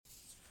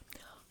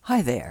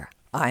Hi there,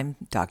 I'm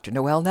Dr.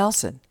 Noel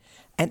Nelson,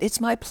 and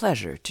it's my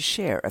pleasure to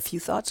share a few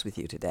thoughts with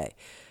you today.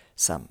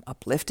 Some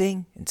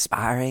uplifting,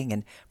 inspiring,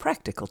 and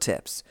practical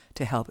tips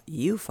to help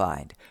you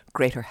find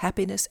greater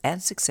happiness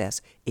and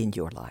success in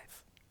your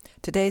life.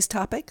 Today's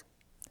topic: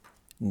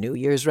 New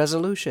Year's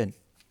resolution.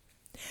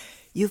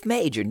 You've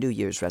made your New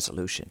Year's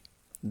resolution.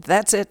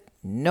 That's it.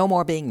 No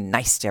more being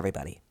nice to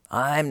everybody.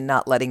 I'm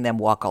not letting them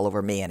walk all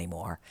over me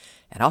anymore.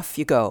 And off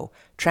you go,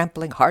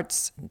 trampling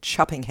hearts and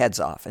chopping heads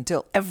off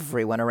until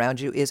everyone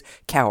around you is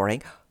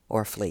cowering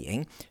or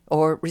fleeing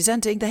or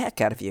resenting the heck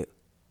out of you.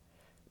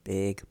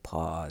 Big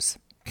pause.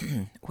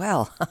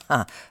 Well,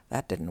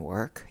 that didn't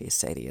work, you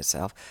say to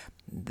yourself.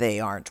 They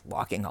aren't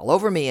walking all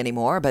over me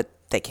anymore, but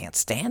they can't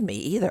stand me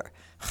either.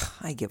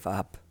 I give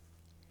up.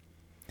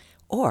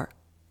 Or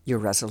your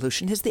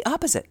resolution is the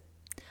opposite.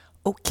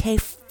 Okay,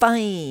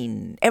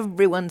 fine.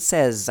 Everyone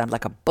says I'm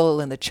like a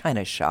bull in the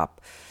china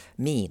shop.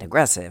 Mean,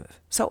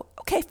 aggressive. So,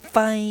 okay,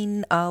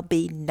 fine. I'll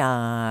be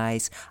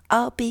nice.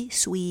 I'll be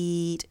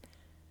sweet.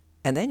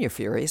 And then you're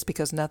furious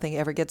because nothing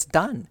ever gets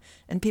done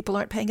and people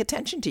aren't paying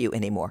attention to you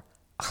anymore.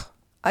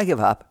 I give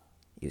up,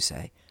 you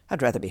say.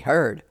 I'd rather be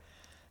heard.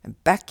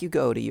 And back you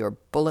go to your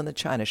bull in the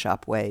china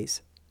shop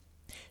ways.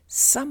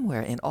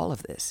 Somewhere in all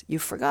of this,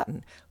 you've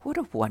forgotten what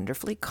a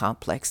wonderfully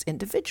complex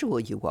individual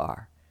you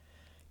are.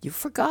 You've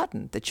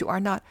forgotten that you are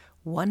not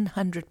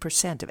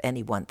 100% of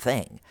any one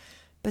thing,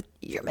 but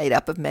you're made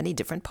up of many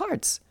different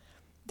parts.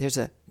 There's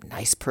a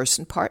nice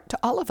person part to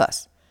all of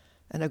us,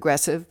 an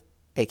aggressive,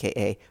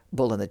 aka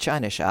bull in the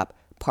china shop,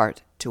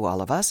 part to all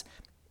of us,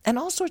 and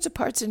all sorts of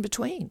parts in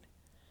between.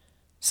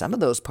 Some of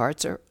those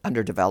parts are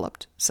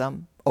underdeveloped,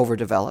 some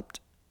overdeveloped,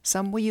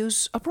 some we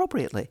use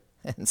appropriately,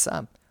 and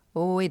some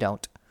we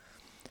don't.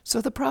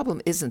 So the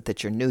problem isn't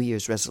that your New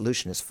Year's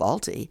resolution is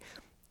faulty.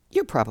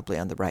 You're probably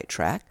on the right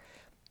track.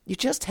 You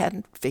just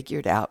hadn't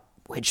figured out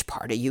which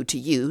part of you to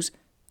use,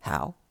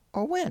 how,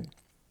 or when.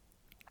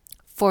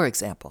 For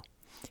example,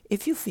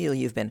 if you feel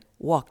you've been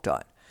walked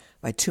on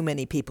by too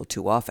many people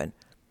too often,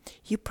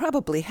 you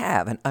probably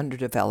have an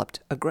underdeveloped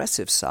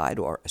aggressive side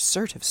or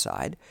assertive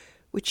side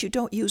which you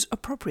don't use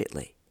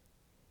appropriately.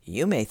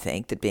 You may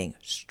think that being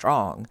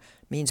strong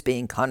means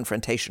being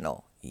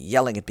confrontational,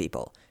 yelling at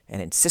people,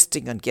 and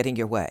insisting on getting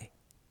your way.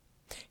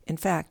 In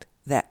fact,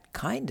 that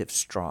kind of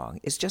strong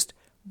is just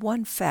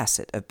one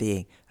facet of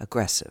being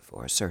aggressive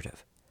or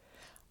assertive.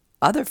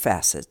 Other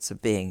facets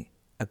of being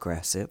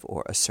aggressive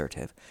or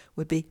assertive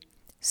would be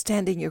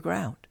standing your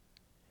ground,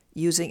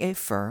 using a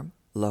firm,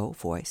 low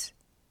voice,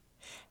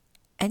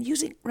 and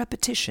using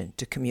repetition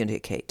to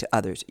communicate to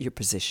others your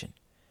position,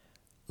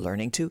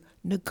 learning to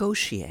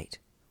negotiate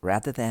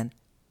rather than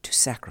to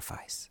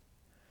sacrifice.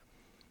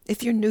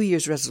 If your New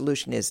Year's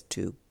resolution is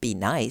to be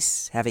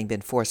nice, having been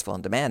forceful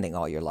and demanding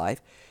all your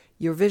life,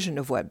 your vision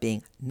of what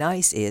being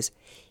nice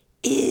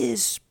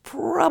is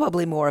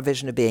probably more a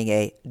vision of being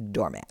a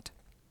doormat.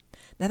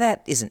 Now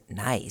that isn't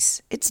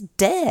nice. It's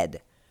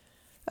dead.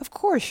 Of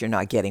course you're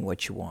not getting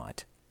what you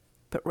want.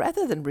 But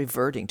rather than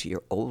reverting to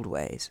your old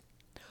ways,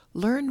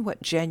 learn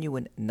what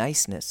genuine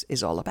niceness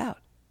is all about.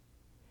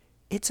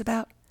 It's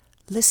about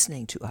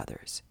listening to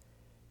others.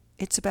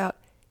 It's about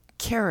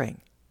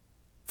caring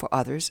for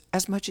others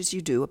as much as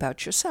you do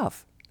about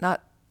yourself,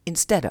 not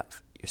instead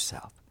of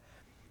yourself.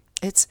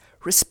 It's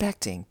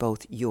respecting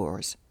both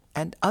yours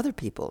and other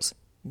people's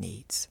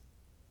needs.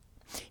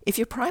 If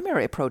your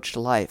primary approach to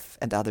life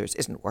and others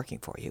isn't working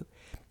for you,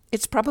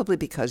 it's probably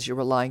because you're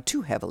relying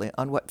too heavily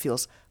on what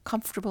feels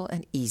comfortable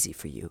and easy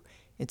for you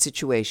in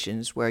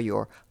situations where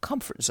your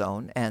comfort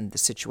zone and the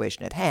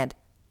situation at hand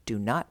do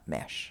not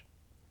mesh.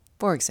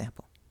 For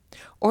example,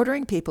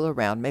 ordering people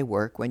around may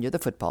work when you're the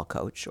football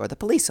coach or the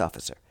police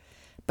officer,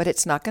 but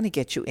it's not going to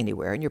get you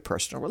anywhere in your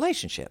personal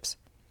relationships.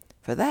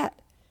 For that,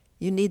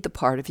 you need the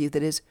part of you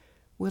that is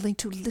willing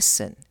to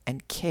listen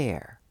and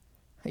care.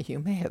 You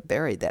may have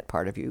buried that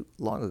part of you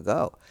long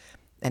ago,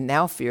 and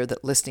now fear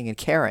that listening and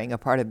caring are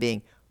part of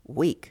being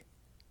weak.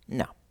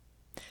 No.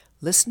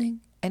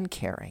 Listening and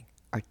caring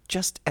are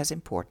just as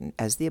important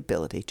as the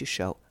ability to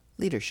show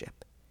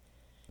leadership.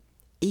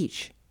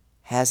 Each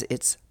has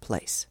its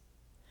place.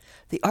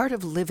 The art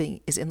of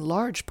living is in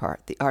large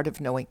part the art of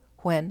knowing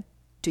when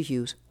to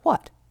use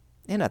what.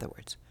 In other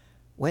words,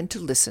 when to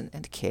listen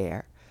and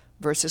care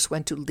versus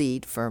when to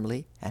lead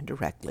firmly and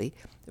directly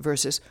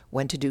versus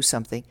when to do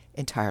something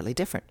entirely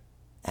different.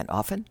 And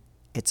often,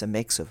 it's a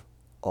mix of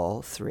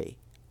all three.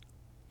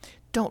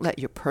 Don't let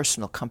your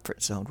personal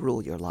comfort zone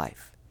rule your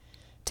life.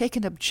 Take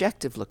an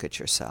objective look at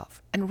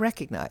yourself and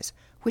recognize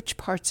which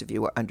parts of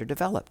you are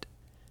underdeveloped.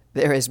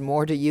 There is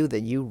more to you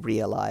than you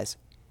realize.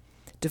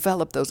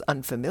 Develop those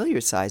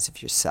unfamiliar sides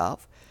of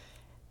yourself.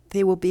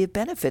 They will be a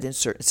benefit in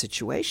certain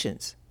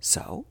situations,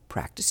 so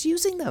practice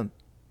using them.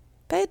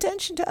 Pay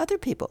attention to other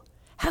people.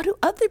 How do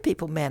other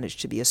people manage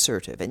to be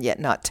assertive and yet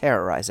not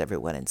terrorize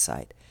everyone in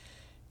sight?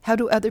 How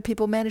do other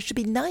people manage to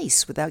be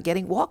nice without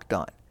getting walked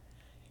on?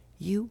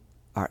 You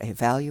are a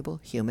valuable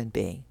human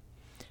being.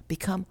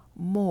 Become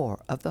more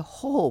of the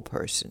whole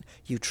person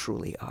you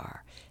truly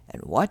are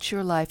and watch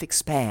your life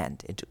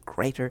expand into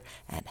greater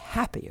and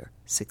happier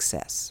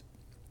success.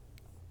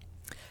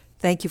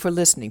 Thank you for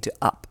listening to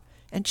Up,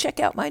 and check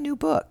out my new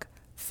book,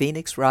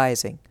 Phoenix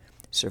Rising: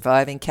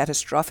 Surviving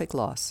Catastrophic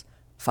Loss,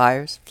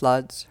 Fires,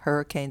 Floods,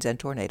 Hurricanes, and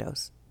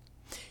Tornadoes.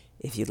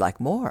 If you'd like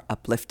more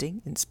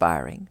uplifting,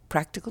 inspiring,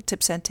 practical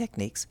tips and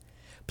techniques,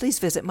 please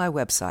visit my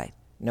website,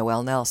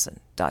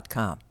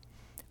 noelnelson.com,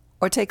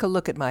 or take a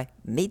look at my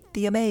Meet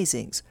the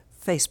Amazings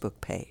Facebook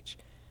page.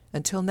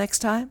 Until next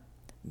time,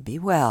 be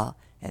well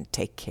and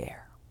take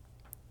care.